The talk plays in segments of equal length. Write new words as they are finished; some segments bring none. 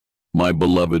My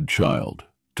beloved child,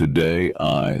 today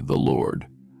I, the Lord,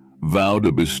 vow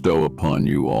to bestow upon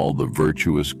you all the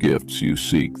virtuous gifts you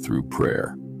seek through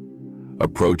prayer.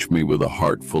 Approach me with a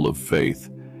heart full of faith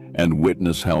and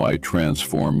witness how I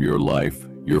transform your life,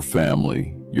 your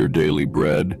family, your daily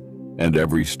bread, and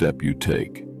every step you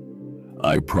take.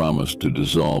 I promise to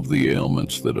dissolve the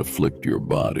ailments that afflict your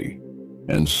body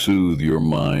and soothe your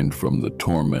mind from the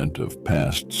torment of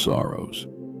past sorrows.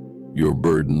 Your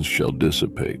burdens shall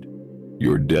dissipate,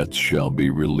 your debts shall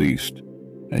be released,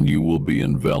 and you will be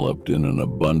enveloped in an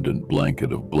abundant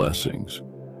blanket of blessings,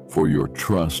 for your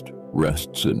trust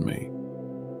rests in me.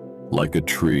 Like a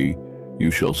tree,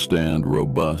 you shall stand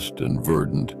robust and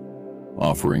verdant,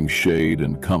 offering shade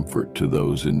and comfort to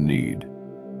those in need.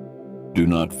 Do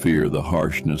not fear the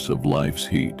harshness of life's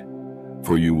heat,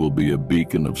 for you will be a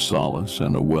beacon of solace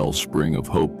and a wellspring of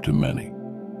hope to many.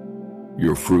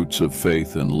 Your fruits of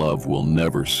faith and love will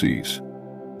never cease.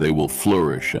 They will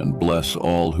flourish and bless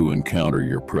all who encounter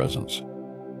your presence.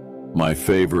 My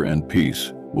favor and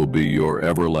peace will be your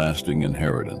everlasting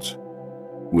inheritance.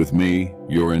 With me,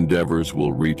 your endeavors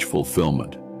will reach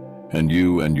fulfillment, and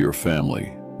you and your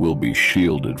family will be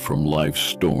shielded from life's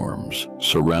storms,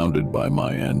 surrounded by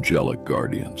my angelic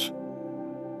guardians.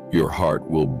 Your heart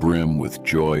will brim with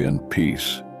joy and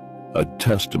peace, a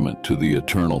testament to the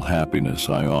eternal happiness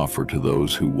I offer to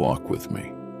those who walk with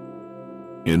me.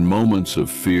 In moments of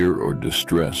fear or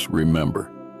distress,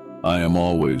 remember, I am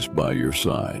always by your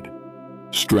side,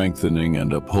 strengthening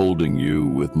and upholding you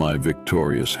with my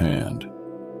victorious hand.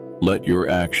 Let your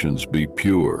actions be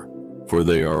pure, for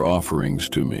they are offerings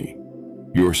to me.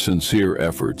 Your sincere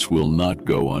efforts will not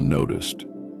go unnoticed.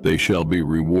 They shall be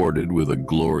rewarded with a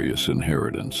glorious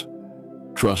inheritance.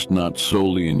 Trust not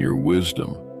solely in your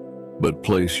wisdom, but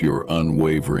place your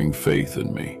unwavering faith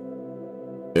in me.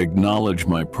 Acknowledge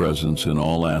my presence in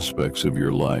all aspects of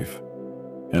your life,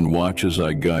 and watch as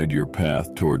I guide your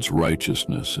path towards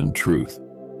righteousness and truth.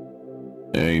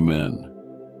 Amen.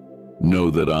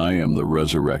 Know that I am the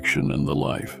resurrection and the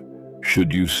life.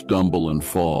 Should you stumble and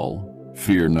fall,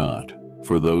 fear not,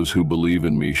 for those who believe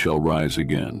in me shall rise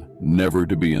again, never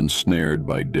to be ensnared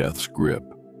by death's grip.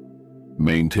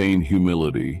 Maintain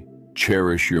humility,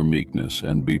 cherish your meekness,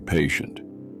 and be patient.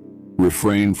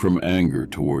 Refrain from anger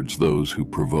towards those who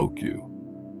provoke you.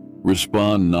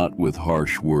 Respond not with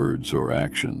harsh words or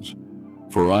actions,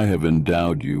 for I have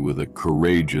endowed you with a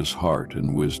courageous heart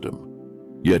and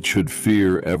wisdom. Yet should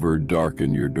fear ever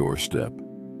darken your doorstep,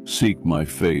 seek my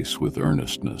face with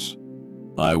earnestness.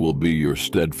 I will be your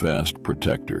steadfast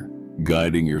protector,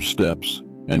 guiding your steps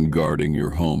and guarding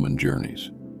your home and journeys.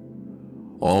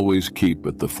 Always keep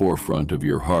at the forefront of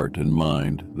your heart and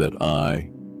mind that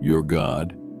I, your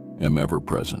God, am ever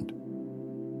present.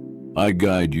 I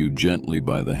guide you gently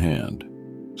by the hand,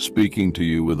 speaking to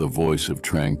you with a voice of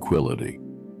tranquility.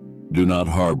 Do not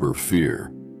harbor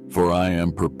fear, for I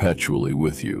am perpetually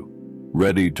with you,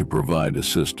 ready to provide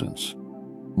assistance.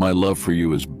 My love for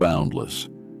you is boundless.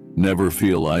 Never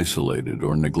feel isolated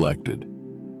or neglected.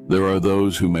 There are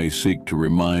those who may seek to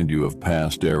remind you of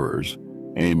past errors,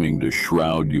 aiming to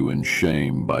shroud you in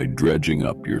shame by dredging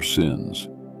up your sins.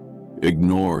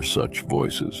 Ignore such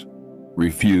voices.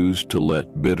 Refuse to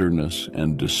let bitterness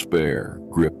and despair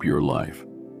grip your life.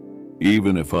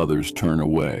 Even if others turn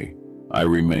away, I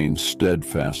remain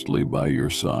steadfastly by your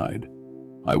side.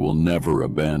 I will never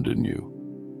abandon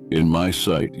you. In my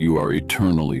sight, you are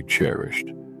eternally cherished,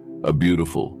 a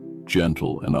beautiful,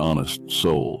 gentle, and honest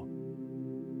soul.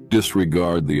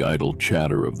 Disregard the idle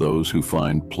chatter of those who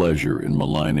find pleasure in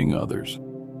maligning others.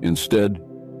 Instead,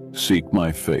 seek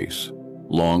my face,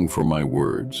 long for my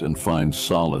words, and find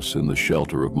solace in the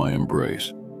shelter of my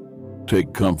embrace.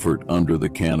 Take comfort under the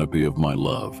canopy of my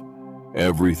love.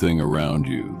 Everything around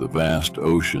you, the vast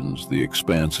oceans, the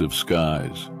expansive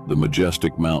skies, the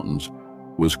majestic mountains,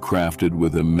 was crafted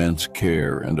with immense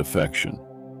care and affection.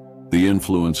 The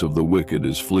influence of the wicked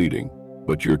is fleeting,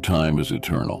 but your time is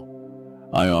eternal.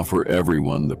 I offer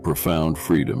everyone the profound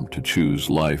freedom to choose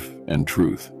life and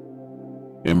truth.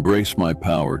 Embrace my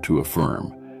power to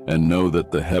affirm, and know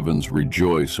that the heavens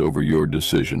rejoice over your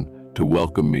decision to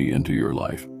welcome me into your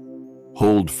life.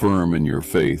 Hold firm in your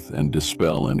faith and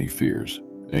dispel any fears.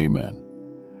 Amen.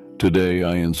 Today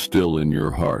I instill in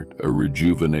your heart a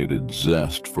rejuvenated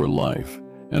zest for life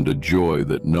and a joy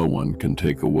that no one can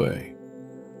take away.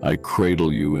 I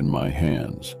cradle you in my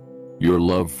hands. Your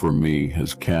love for me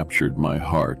has captured my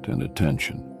heart and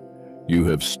attention. You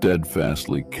have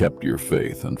steadfastly kept your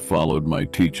faith and followed my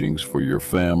teachings for your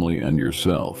family and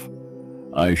yourself.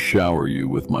 I shower you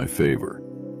with my favor.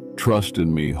 Trust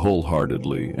in me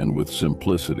wholeheartedly and with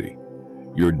simplicity.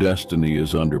 Your destiny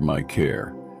is under my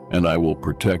care, and I will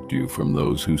protect you from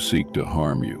those who seek to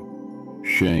harm you.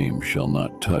 Shame shall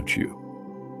not touch you.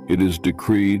 It is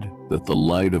decreed that the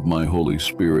light of my Holy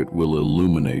Spirit will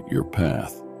illuminate your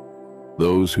path.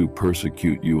 Those who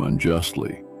persecute you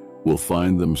unjustly will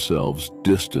find themselves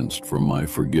distanced from my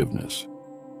forgiveness.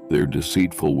 Their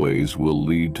deceitful ways will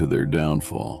lead to their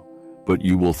downfall, but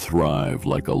you will thrive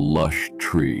like a lush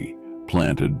tree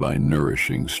planted by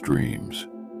nourishing streams.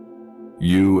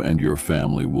 You and your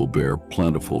family will bear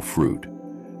plentiful fruit,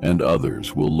 and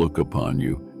others will look upon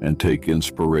you and take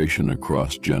inspiration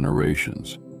across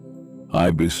generations.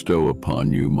 I bestow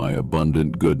upon you my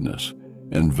abundant goodness,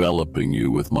 enveloping you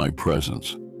with my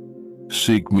presence.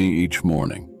 Seek me each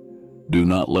morning. Do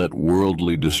not let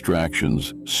worldly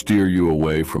distractions steer you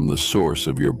away from the source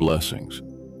of your blessings.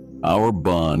 Our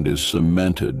bond is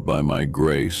cemented by my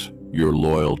grace, your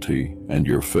loyalty, and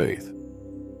your faith.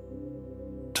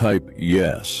 Type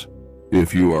yes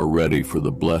if you are ready for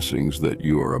the blessings that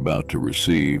you are about to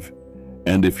receive,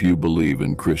 and if you believe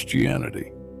in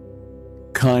Christianity.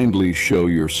 Kindly show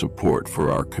your support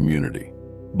for our community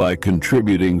by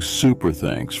contributing super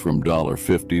thanks from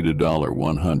 $50 to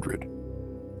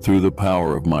 $100. Through the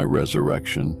power of my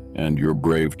resurrection and your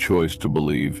brave choice to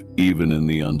believe even in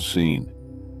the unseen,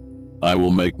 I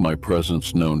will make my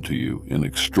presence known to you in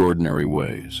extraordinary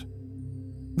ways.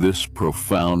 This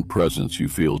profound presence you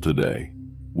feel today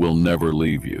will never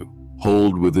leave you.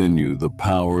 Hold within you the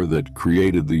power that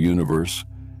created the universe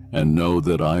and know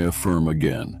that I affirm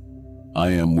again,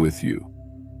 I am with you.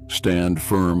 Stand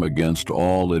firm against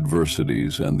all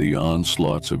adversities and the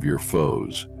onslaughts of your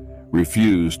foes.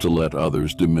 Refuse to let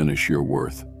others diminish your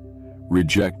worth.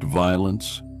 Reject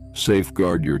violence,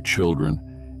 safeguard your children,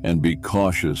 and be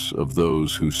cautious of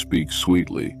those who speak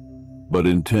sweetly, but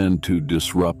intend to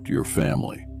disrupt your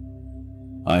family.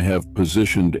 I have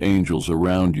positioned angels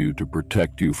around you to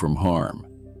protect you from harm.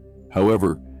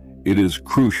 However, it is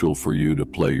crucial for you to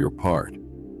play your part.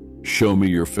 Show me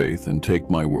your faith and take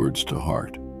my words to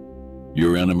heart.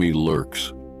 Your enemy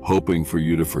lurks, hoping for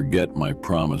you to forget my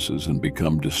promises and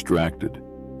become distracted,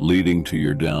 leading to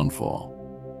your downfall.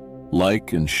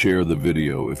 Like and share the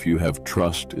video if you have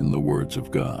trust in the words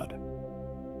of God.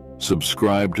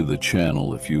 Subscribe to the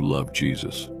channel if you love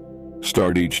Jesus.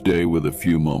 Start each day with a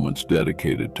few moments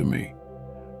dedicated to me.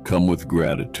 Come with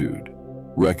gratitude,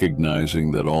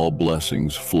 recognizing that all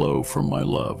blessings flow from my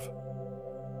love.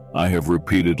 I have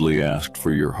repeatedly asked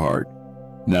for your heart.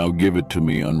 Now give it to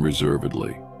me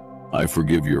unreservedly. I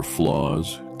forgive your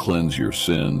flaws, cleanse your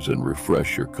sins, and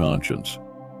refresh your conscience.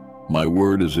 My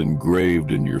word is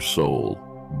engraved in your soul,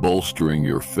 bolstering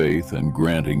your faith and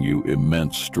granting you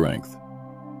immense strength.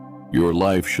 Your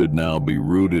life should now be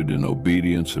rooted in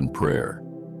obedience and prayer.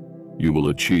 You will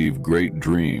achieve great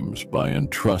dreams by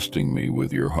entrusting me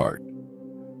with your heart.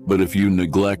 But if you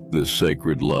neglect this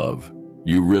sacred love,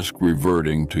 you risk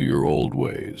reverting to your old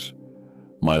ways.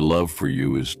 My love for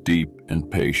you is deep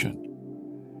and patient.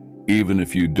 Even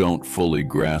if you don't fully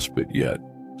grasp it yet,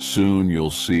 soon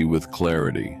you'll see with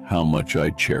clarity how much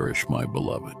I cherish my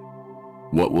beloved.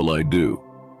 What will I do?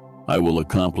 I will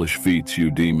accomplish feats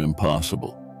you deem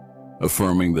impossible,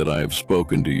 affirming that I have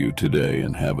spoken to you today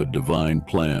and have a divine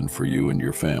plan for you and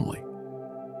your family.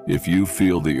 If you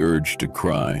feel the urge to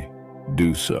cry,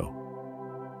 do so.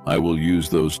 I will use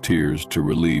those tears to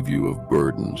relieve you of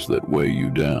burdens that weigh you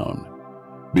down.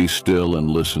 Be still and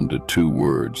listen to two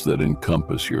words that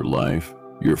encompass your life,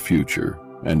 your future,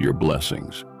 and your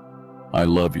blessings. I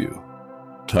love you.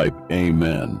 Type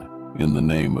Amen in the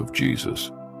name of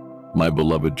Jesus. My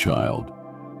beloved child,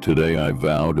 today I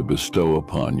vow to bestow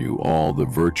upon you all the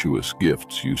virtuous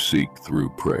gifts you seek through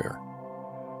prayer.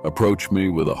 Approach me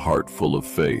with a heart full of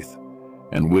faith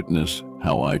and witness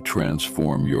how I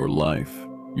transform your life,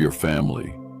 your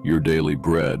family, your daily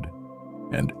bread,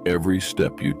 and every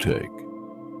step you take.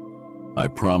 I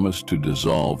promise to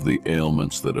dissolve the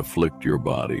ailments that afflict your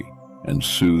body and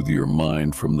soothe your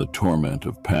mind from the torment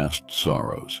of past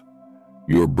sorrows.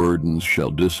 Your burdens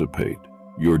shall dissipate,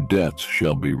 your debts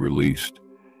shall be released,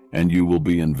 and you will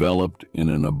be enveloped in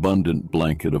an abundant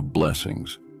blanket of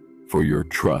blessings, for your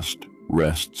trust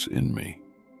rests in me.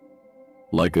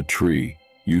 Like a tree,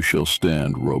 you shall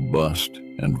stand robust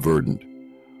and verdant,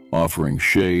 offering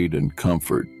shade and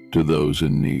comfort to those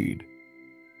in need.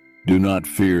 Do not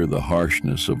fear the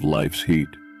harshness of life's heat,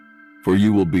 for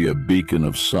you will be a beacon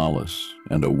of solace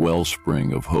and a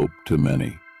wellspring of hope to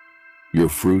many. Your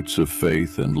fruits of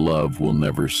faith and love will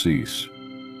never cease.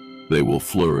 They will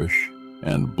flourish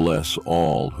and bless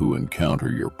all who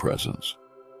encounter your presence.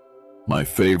 My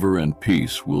favor and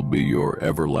peace will be your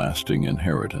everlasting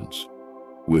inheritance.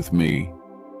 With me,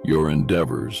 your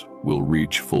endeavors will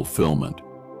reach fulfillment,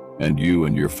 and you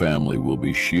and your family will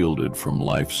be shielded from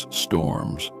life's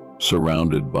storms,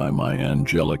 surrounded by my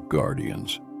angelic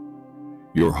guardians.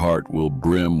 Your heart will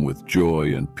brim with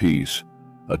joy and peace,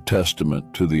 a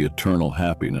testament to the eternal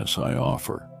happiness I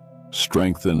offer.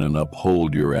 Strengthen and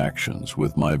uphold your actions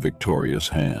with my victorious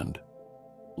hand.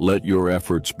 Let your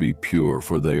efforts be pure,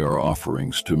 for they are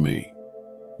offerings to me.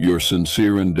 Your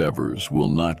sincere endeavors will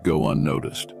not go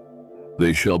unnoticed.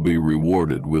 They shall be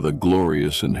rewarded with a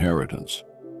glorious inheritance.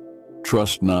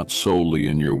 Trust not solely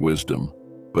in your wisdom,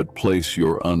 but place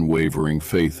your unwavering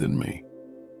faith in me.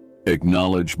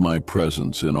 Acknowledge my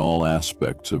presence in all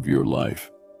aspects of your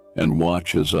life, and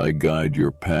watch as I guide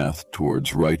your path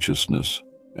towards righteousness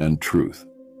and truth.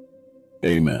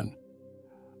 Amen.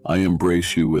 I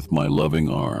embrace you with my loving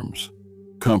arms,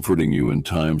 comforting you in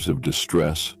times of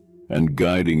distress and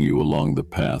guiding you along the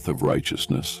path of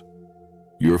righteousness.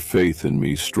 Your faith in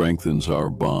me strengthens our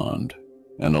bond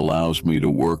and allows me to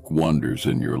work wonders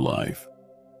in your life.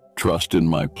 Trust in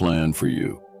my plan for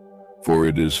you, for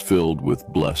it is filled with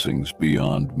blessings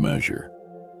beyond measure.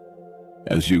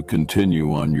 As you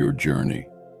continue on your journey,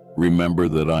 remember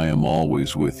that I am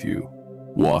always with you,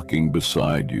 walking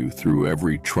beside you through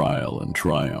every trial and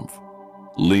triumph.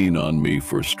 Lean on me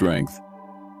for strength,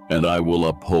 and I will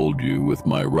uphold you with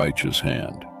my righteous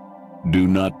hand. Do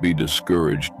not be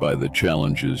discouraged by the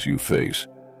challenges you face,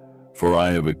 for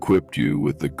I have equipped you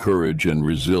with the courage and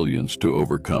resilience to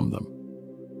overcome them.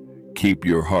 Keep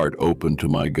your heart open to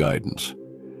my guidance,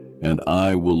 and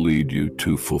I will lead you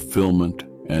to fulfillment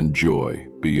and joy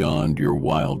beyond your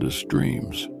wildest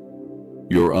dreams.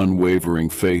 Your unwavering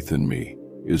faith in me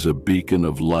is a beacon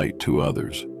of light to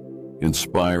others,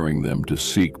 inspiring them to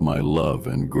seek my love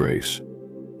and grace.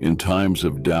 In times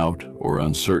of doubt or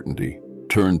uncertainty,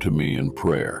 turn to me in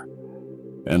prayer,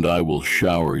 and I will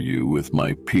shower you with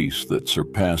my peace that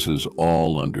surpasses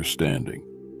all understanding.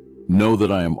 Know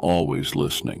that I am always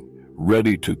listening,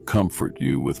 ready to comfort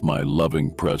you with my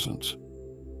loving presence.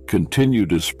 Continue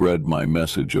to spread my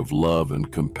message of love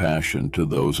and compassion to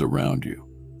those around you,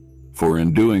 for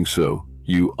in doing so,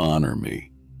 you honor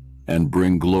me and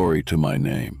bring glory to my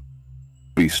name.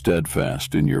 Be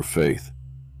steadfast in your faith,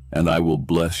 and I will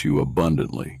bless you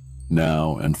abundantly,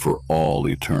 now and for all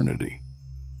eternity.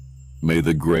 May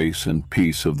the grace and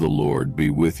peace of the Lord be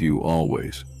with you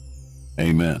always.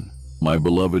 Amen. My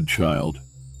beloved child,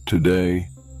 today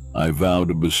I vow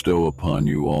to bestow upon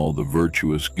you all the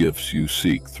virtuous gifts you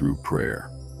seek through prayer.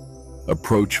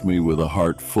 Approach me with a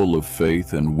heart full of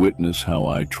faith and witness how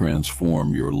I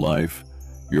transform your life,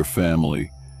 your family,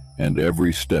 and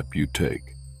every step you take.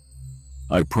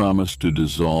 I promise to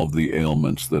dissolve the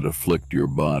ailments that afflict your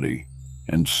body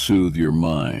and soothe your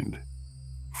mind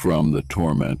from the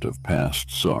torment of past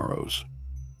sorrows.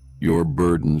 Your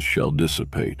burdens shall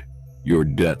dissipate, your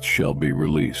debts shall be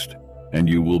released, and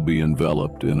you will be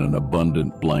enveloped in an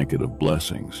abundant blanket of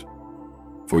blessings.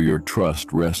 For your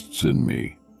trust rests in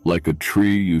me. Like a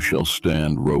tree you shall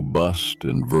stand robust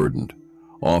and verdant,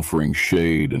 offering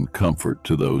shade and comfort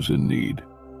to those in need.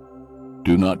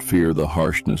 Do not fear the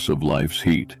harshness of life's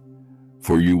heat,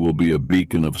 for you will be a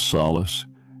beacon of solace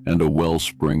and a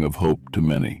wellspring of hope to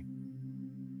many.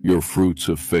 Your fruits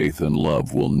of faith and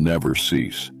love will never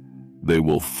cease. They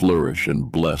will flourish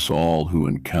and bless all who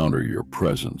encounter your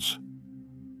presence.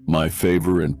 My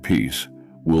favor and peace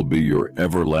will be your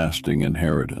everlasting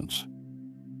inheritance.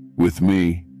 With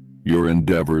me, your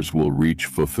endeavors will reach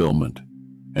fulfillment,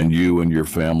 and you and your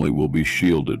family will be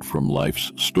shielded from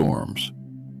life's storms.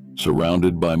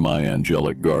 Surrounded by my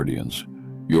angelic guardians,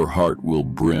 your heart will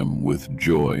brim with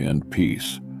joy and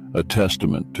peace, a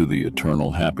testament to the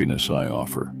eternal happiness I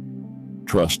offer.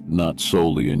 Trust not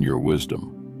solely in your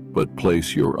wisdom, but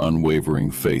place your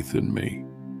unwavering faith in me.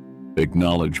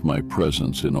 Acknowledge my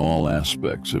presence in all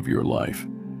aspects of your life,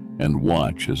 and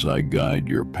watch as I guide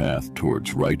your path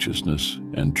towards righteousness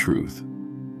and truth.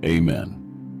 Amen.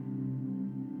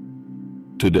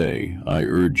 Today, I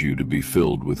urge you to be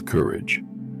filled with courage.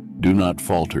 Do not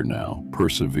falter now,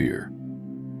 persevere.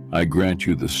 I grant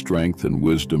you the strength and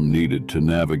wisdom needed to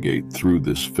navigate through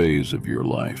this phase of your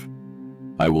life.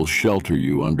 I will shelter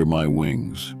you under my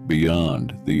wings,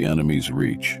 beyond the enemy's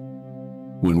reach.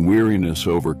 When weariness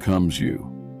overcomes you,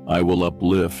 I will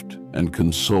uplift and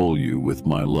console you with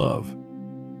my love.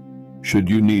 Should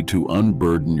you need to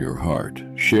unburden your heart,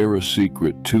 share a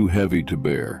secret too heavy to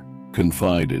bear,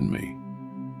 confide in me.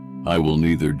 I will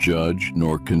neither judge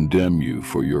nor condemn you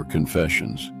for your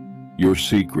confessions. Your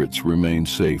secrets remain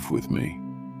safe with me.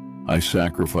 I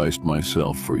sacrificed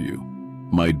myself for you.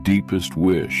 My deepest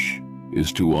wish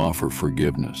is to offer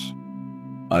forgiveness.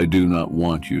 I do not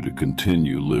want you to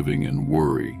continue living in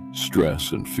worry,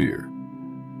 stress, and fear.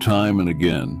 Time and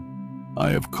again, I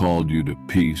have called you to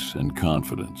peace and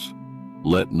confidence.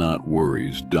 Let not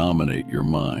worries dominate your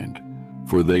mind,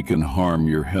 for they can harm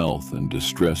your health and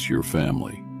distress your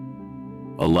family.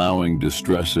 Allowing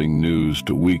distressing news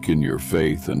to weaken your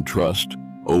faith and trust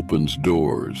opens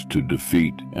doors to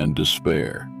defeat and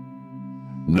despair.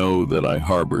 Know that I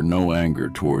harbor no anger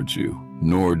towards you,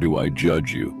 nor do I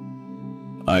judge you.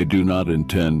 I do not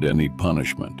intend any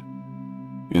punishment.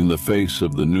 In the face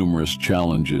of the numerous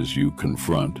challenges you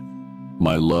confront,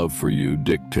 my love for you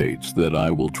dictates that I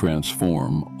will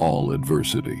transform all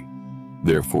adversity.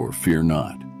 Therefore, fear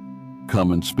not.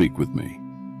 Come and speak with me.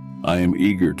 I am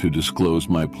eager to disclose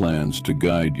my plans to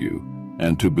guide you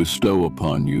and to bestow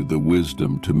upon you the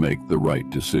wisdom to make the right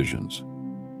decisions.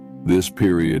 This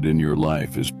period in your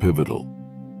life is pivotal.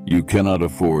 You cannot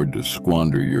afford to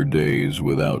squander your days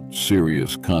without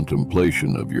serious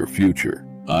contemplation of your future.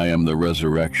 I am the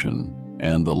resurrection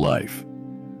and the life.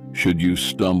 Should you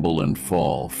stumble and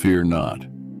fall, fear not,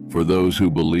 for those who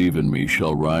believe in me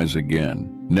shall rise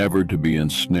again, never to be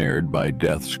ensnared by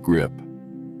death's grip.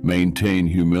 Maintain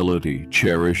humility,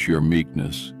 cherish your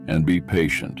meekness, and be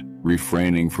patient,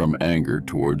 refraining from anger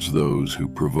towards those who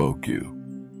provoke you.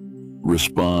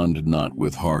 Respond not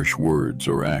with harsh words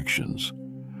or actions,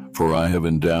 for I have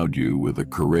endowed you with a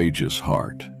courageous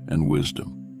heart and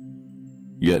wisdom.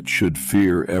 Yet should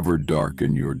fear ever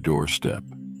darken your doorstep,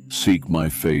 seek my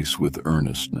face with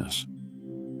earnestness.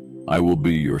 I will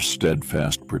be your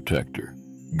steadfast protector,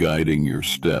 guiding your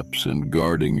steps and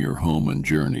guarding your home and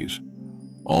journeys,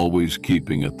 always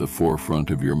keeping at the forefront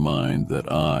of your mind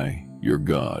that I, your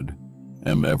God,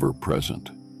 am ever present.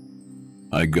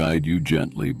 I guide you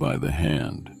gently by the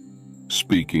hand,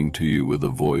 speaking to you with a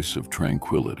voice of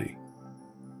tranquility.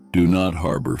 Do not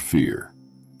harbor fear,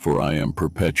 for I am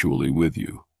perpetually with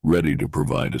you, ready to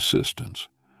provide assistance.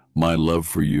 My love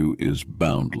for you is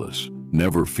boundless.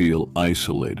 Never feel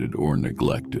isolated or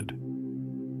neglected.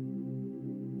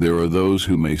 There are those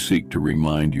who may seek to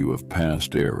remind you of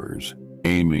past errors,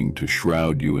 aiming to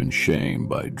shroud you in shame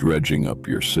by dredging up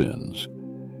your sins.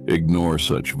 Ignore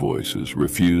such voices.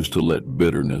 Refuse to let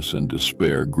bitterness and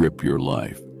despair grip your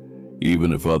life.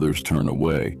 Even if others turn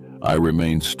away, I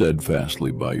remain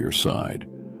steadfastly by your side.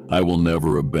 I will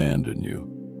never abandon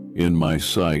you. In my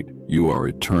sight, you are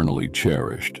eternally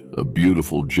cherished, a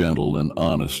beautiful, gentle, and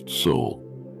honest soul.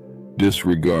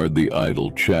 Disregard the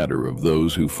idle chatter of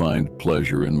those who find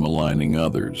pleasure in maligning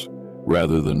others,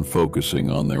 rather than focusing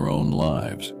on their own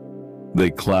lives.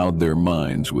 They cloud their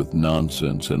minds with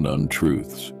nonsense and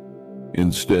untruths.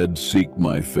 Instead, seek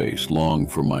my face, long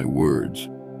for my words,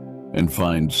 and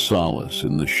find solace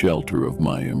in the shelter of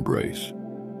my embrace.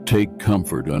 Take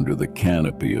comfort under the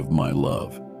canopy of my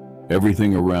love.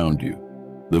 Everything around you,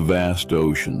 the vast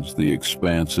oceans, the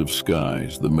expansive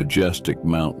skies, the majestic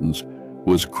mountains,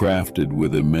 was crafted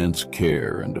with immense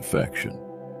care and affection.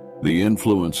 The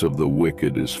influence of the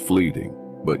wicked is fleeting,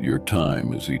 but your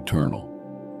time is eternal.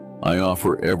 I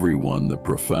offer everyone the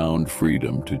profound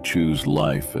freedom to choose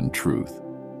life and truth.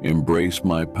 Embrace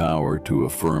my power to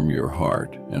affirm your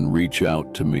heart and reach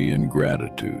out to me in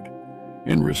gratitude.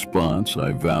 In response,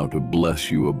 I vow to bless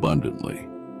you abundantly.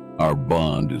 Our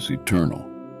bond is eternal.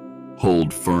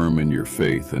 Hold firm in your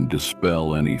faith and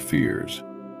dispel any fears.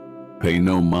 Pay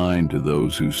no mind to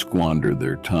those who squander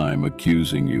their time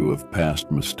accusing you of past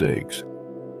mistakes.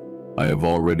 I have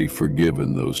already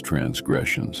forgiven those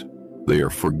transgressions. They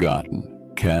are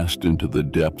forgotten, cast into the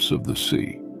depths of the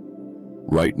sea.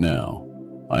 Right now,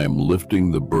 I am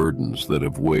lifting the burdens that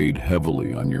have weighed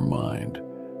heavily on your mind,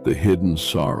 the hidden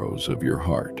sorrows of your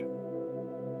heart.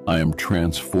 I am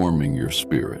transforming your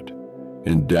spirit,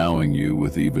 endowing you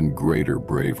with even greater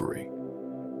bravery.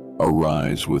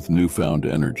 Arise with newfound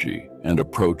energy and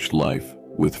approach life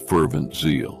with fervent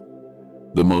zeal.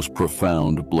 The most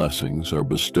profound blessings are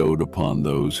bestowed upon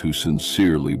those who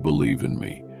sincerely believe in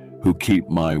me, who keep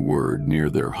my word near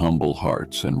their humble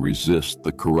hearts and resist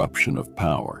the corruption of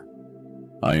power.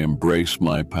 I embrace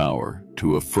my power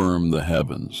to affirm the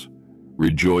heavens,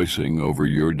 rejoicing over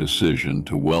your decision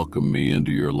to welcome me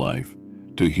into your life,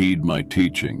 to heed my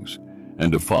teachings,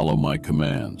 and to follow my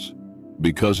commands.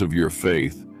 Because of your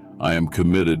faith, I am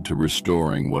committed to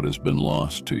restoring what has been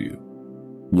lost to you.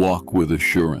 Walk with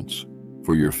assurance,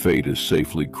 for your fate is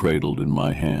safely cradled in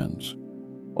my hands.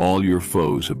 All your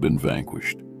foes have been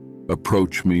vanquished.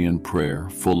 Approach me in prayer,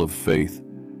 full of faith,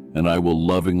 and I will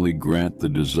lovingly grant the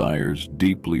desires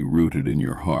deeply rooted in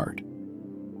your heart.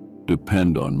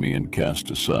 Depend on me and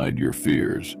cast aside your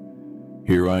fears.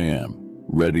 Here I am,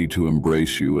 ready to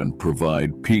embrace you and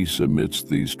provide peace amidst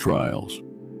these trials.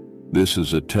 This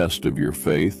is a test of your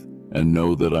faith, and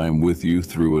know that I am with you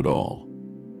through it all.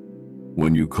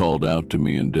 When you called out to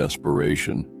me in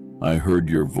desperation, I heard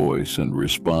your voice and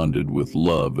responded with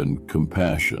love and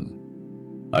compassion.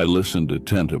 I listened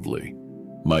attentively.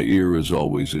 My ear is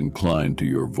always inclined to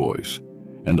your voice,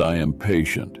 and I am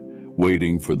patient,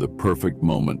 waiting for the perfect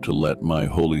moment to let my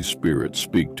Holy Spirit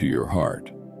speak to your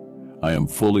heart. I am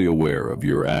fully aware of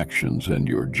your actions and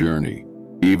your journey,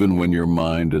 even when your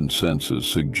mind and senses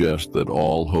suggest that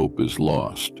all hope is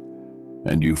lost,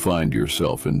 and you find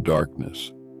yourself in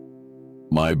darkness.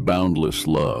 My boundless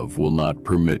love will not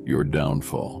permit your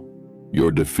downfall.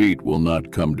 Your defeat will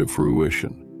not come to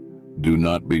fruition. Do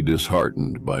not be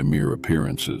disheartened by mere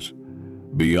appearances.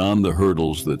 Beyond the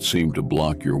hurdles that seem to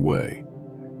block your way,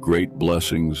 great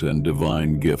blessings and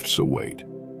divine gifts await.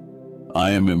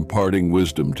 I am imparting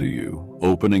wisdom to you,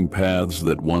 opening paths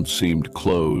that once seemed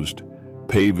closed,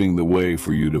 paving the way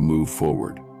for you to move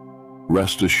forward.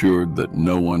 Rest assured that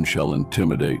no one shall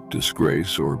intimidate,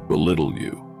 disgrace, or belittle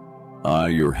you. I,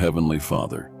 your Heavenly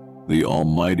Father, the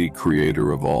Almighty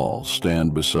Creator of all,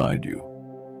 stand beside you.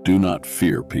 Do not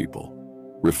fear people.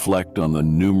 Reflect on the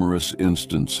numerous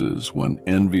instances when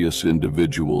envious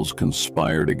individuals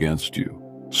conspired against you,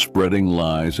 spreading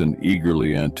lies and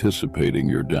eagerly anticipating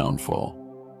your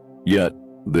downfall. Yet,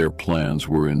 their plans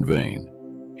were in vain.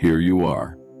 Here you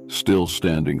are, still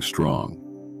standing strong.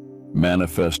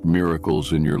 Manifest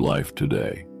miracles in your life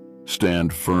today.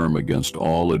 Stand firm against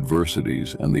all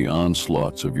adversities and the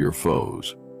onslaughts of your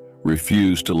foes.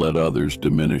 Refuse to let others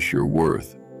diminish your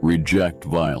worth. Reject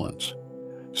violence.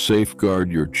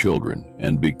 Safeguard your children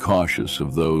and be cautious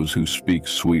of those who speak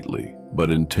sweetly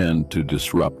but intend to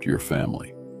disrupt your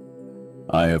family.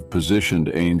 I have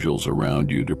positioned angels around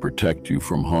you to protect you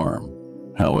from harm.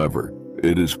 However,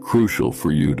 it is crucial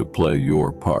for you to play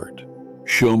your part.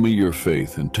 Show me your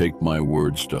faith and take my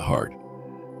words to heart.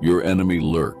 Your enemy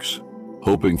lurks,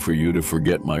 hoping for you to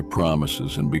forget my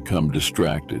promises and become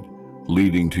distracted,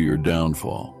 leading to your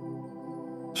downfall.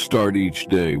 Start each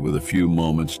day with a few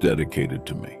moments dedicated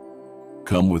to me.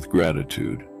 Come with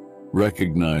gratitude,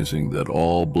 recognizing that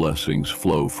all blessings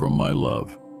flow from my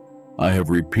love. I have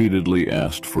repeatedly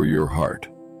asked for your heart.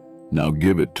 Now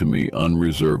give it to me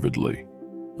unreservedly.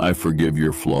 I forgive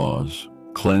your flaws,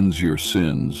 cleanse your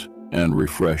sins, and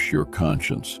refresh your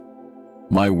conscience.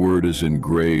 My word is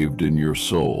engraved in your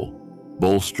soul,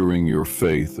 bolstering your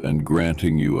faith and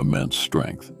granting you immense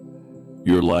strength.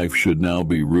 Your life should now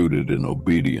be rooted in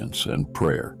obedience and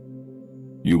prayer.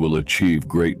 You will achieve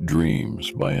great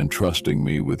dreams by entrusting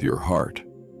me with your heart.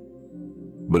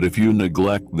 But if you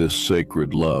neglect this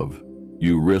sacred love,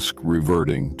 you risk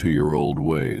reverting to your old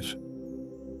ways.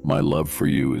 My love for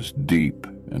you is deep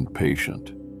and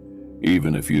patient.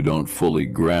 Even if you don't fully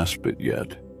grasp it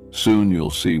yet, soon you'll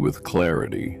see with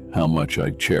clarity how much I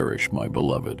cherish my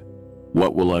beloved.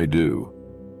 What will I do?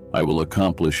 I will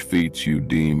accomplish feats you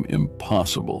deem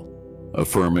impossible,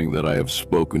 affirming that I have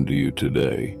spoken to you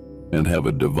today and have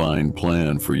a divine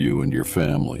plan for you and your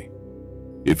family.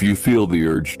 If you feel the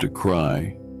urge to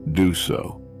cry, do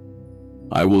so.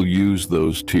 I will use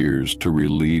those tears to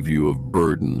relieve you of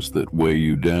burdens that weigh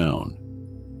you down.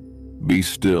 Be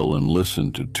still and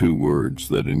listen to two words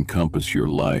that encompass your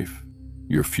life,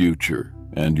 your future,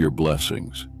 and your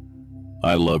blessings.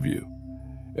 I love you.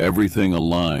 Everything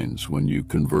aligns when you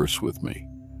converse with me.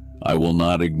 I will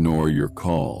not ignore your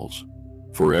calls.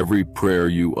 For every prayer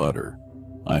you utter,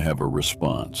 I have a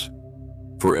response.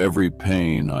 For every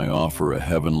pain, I offer a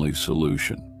heavenly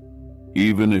solution.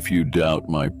 Even if you doubt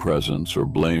my presence or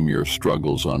blame your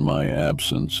struggles on my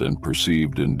absence and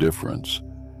perceived indifference,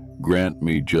 grant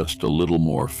me just a little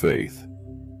more faith.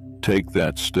 Take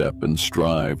that step and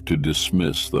strive to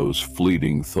dismiss those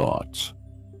fleeting thoughts.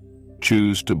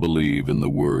 Choose to believe in the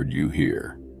word you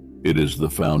hear. It is the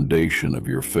foundation of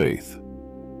your faith.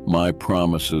 My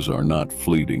promises are not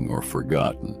fleeting or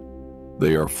forgotten.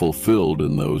 They are fulfilled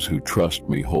in those who trust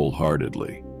me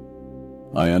wholeheartedly.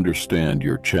 I understand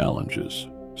your challenges.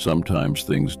 Sometimes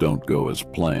things don't go as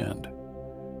planned.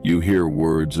 You hear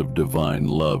words of divine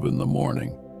love in the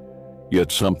morning,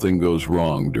 yet something goes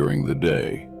wrong during the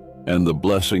day, and the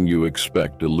blessing you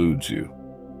expect eludes you.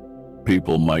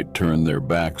 People might turn their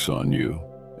backs on you,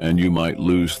 and you might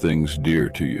lose things dear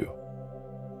to you.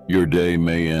 Your day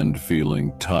may end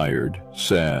feeling tired,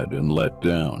 sad, and let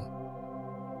down.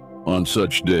 On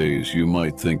such days, you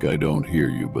might think I don't hear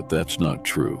you, but that's not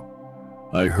true.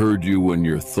 I heard you when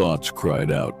your thoughts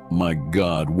cried out, "My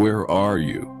God, where are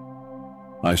you?"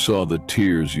 I saw the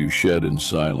tears you shed in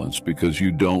silence because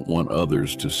you don't want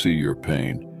others to see your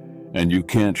pain, and you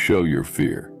can't show your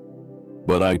fear.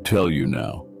 But I tell you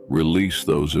now, release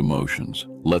those emotions,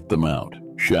 let them out,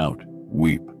 shout,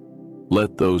 weep.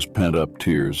 Let those pent-up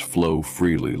tears flow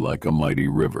freely like a mighty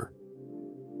river.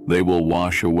 They will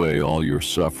wash away all your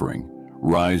suffering,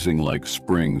 rising like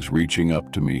springs reaching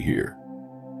up to me here.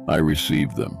 I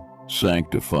receive them,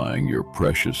 sanctifying your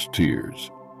precious tears.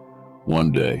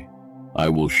 One day, I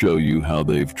will show you how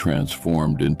they've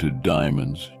transformed into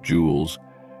diamonds, jewels,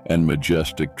 and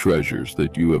majestic treasures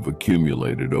that you have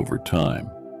accumulated over time.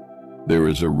 There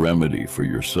is a remedy for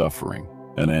your suffering,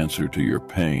 an answer to your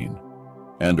pain,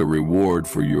 and a reward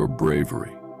for your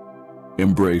bravery.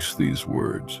 Embrace these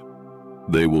words.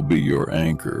 They will be your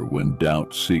anchor when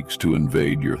doubt seeks to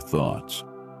invade your thoughts.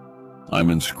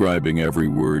 I'm inscribing every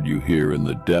word you hear in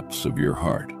the depths of your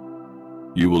heart.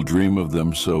 You will dream of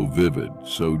them so vivid,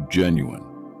 so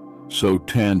genuine, so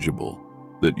tangible,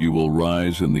 that you will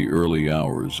rise in the early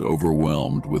hours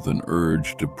overwhelmed with an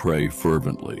urge to pray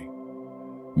fervently.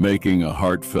 Making a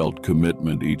heartfelt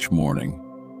commitment each morning,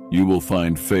 you will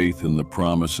find faith in the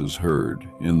promises heard,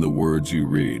 in the words you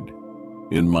read,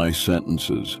 in my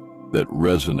sentences that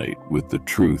resonate with the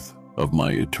truth of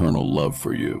my eternal love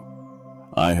for you.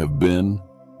 I have been,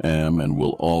 am, and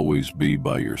will always be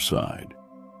by your side.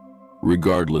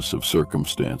 Regardless of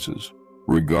circumstances,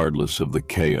 regardless of the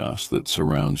chaos that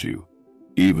surrounds you,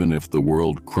 even if the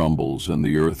world crumbles and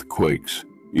the earth quakes,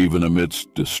 even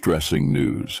amidst distressing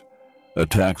news,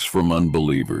 attacks from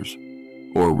unbelievers,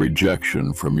 or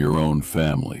rejection from your own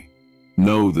family,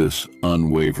 know this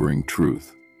unwavering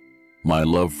truth. My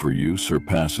love for you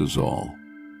surpasses all.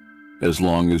 As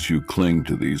long as you cling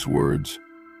to these words,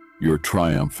 your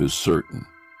triumph is certain.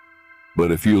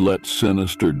 But if you let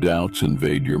sinister doubts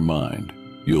invade your mind,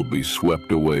 you'll be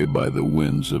swept away by the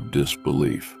winds of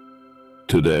disbelief.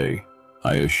 Today,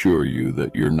 I assure you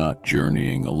that you're not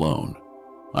journeying alone.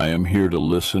 I am here to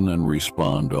listen and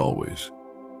respond always.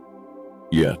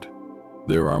 Yet,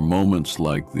 there are moments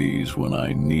like these when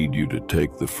I need you to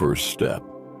take the first step,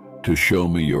 to show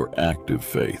me your active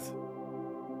faith.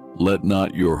 Let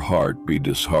not your heart be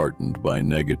disheartened by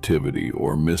negativity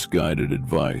or misguided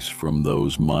advice from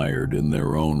those mired in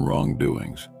their own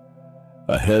wrongdoings.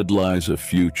 Ahead lies a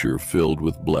future filled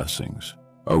with blessings,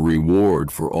 a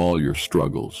reward for all your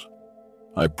struggles.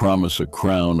 I promise a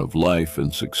crown of life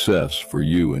and success for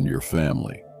you and your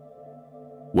family.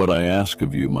 What I ask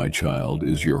of you, my child,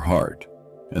 is your heart,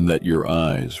 and that your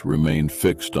eyes remain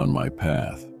fixed on my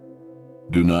path.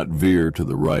 Do not veer to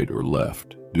the right or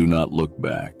left. Do not look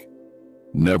back.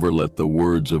 Never let the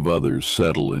words of others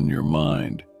settle in your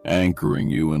mind, anchoring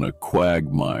you in a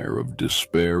quagmire of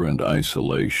despair and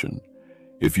isolation.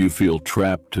 If you feel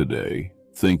trapped today,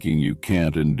 thinking you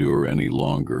can't endure any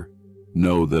longer,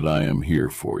 know that I am here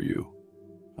for you.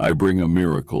 I bring a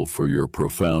miracle for your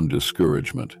profound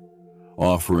discouragement,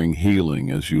 offering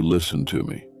healing as you listen to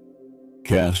me.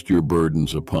 Cast your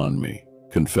burdens upon me,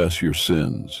 confess your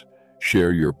sins,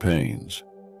 share your pains,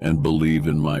 and believe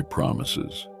in my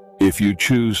promises. If you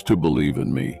choose to believe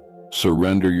in me,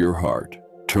 surrender your heart,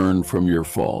 turn from your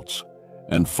faults,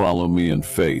 and follow me in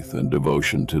faith and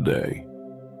devotion today.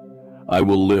 I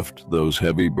will lift those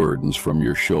heavy burdens from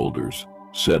your shoulders,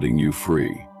 setting you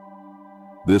free.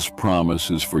 This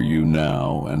promise is for you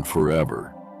now and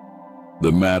forever.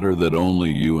 The matter that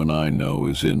only you and I know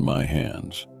is in my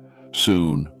hands.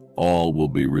 Soon, all will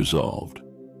be resolved.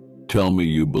 Tell me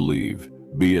you believe,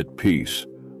 be at peace,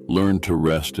 learn to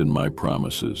rest in my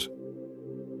promises.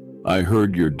 I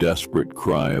heard your desperate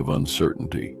cry of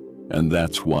uncertainty, and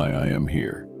that's why I am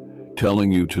here,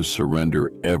 telling you to surrender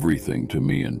everything to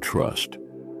me and trust.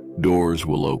 Doors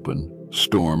will open,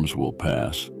 storms will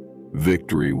pass,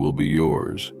 victory will be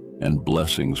yours, and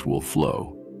blessings will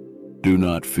flow. Do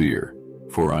not fear,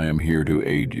 for I am here to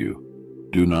aid you.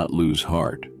 Do not lose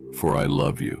heart, for I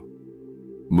love you.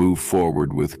 Move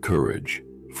forward with courage,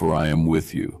 for I am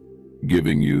with you,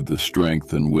 giving you the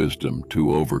strength and wisdom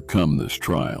to overcome this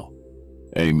trial.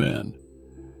 Amen.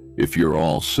 If you're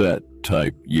all set,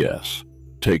 type yes.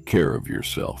 Take care of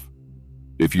yourself.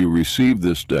 If you receive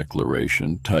this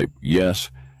declaration, type yes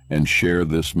and share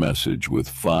this message with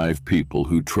 5 people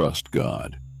who trust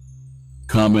God.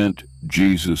 Comment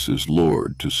Jesus is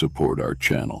Lord to support our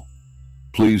channel.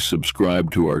 Please subscribe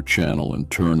to our channel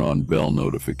and turn on bell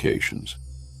notifications.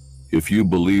 If you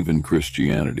believe in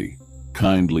Christianity,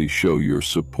 kindly show your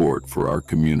support for our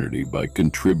community by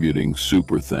contributing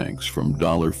super thanks from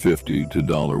 $50 to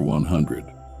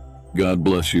 $100. God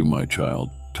bless you, my child.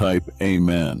 Type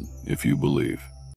Amen if you believe.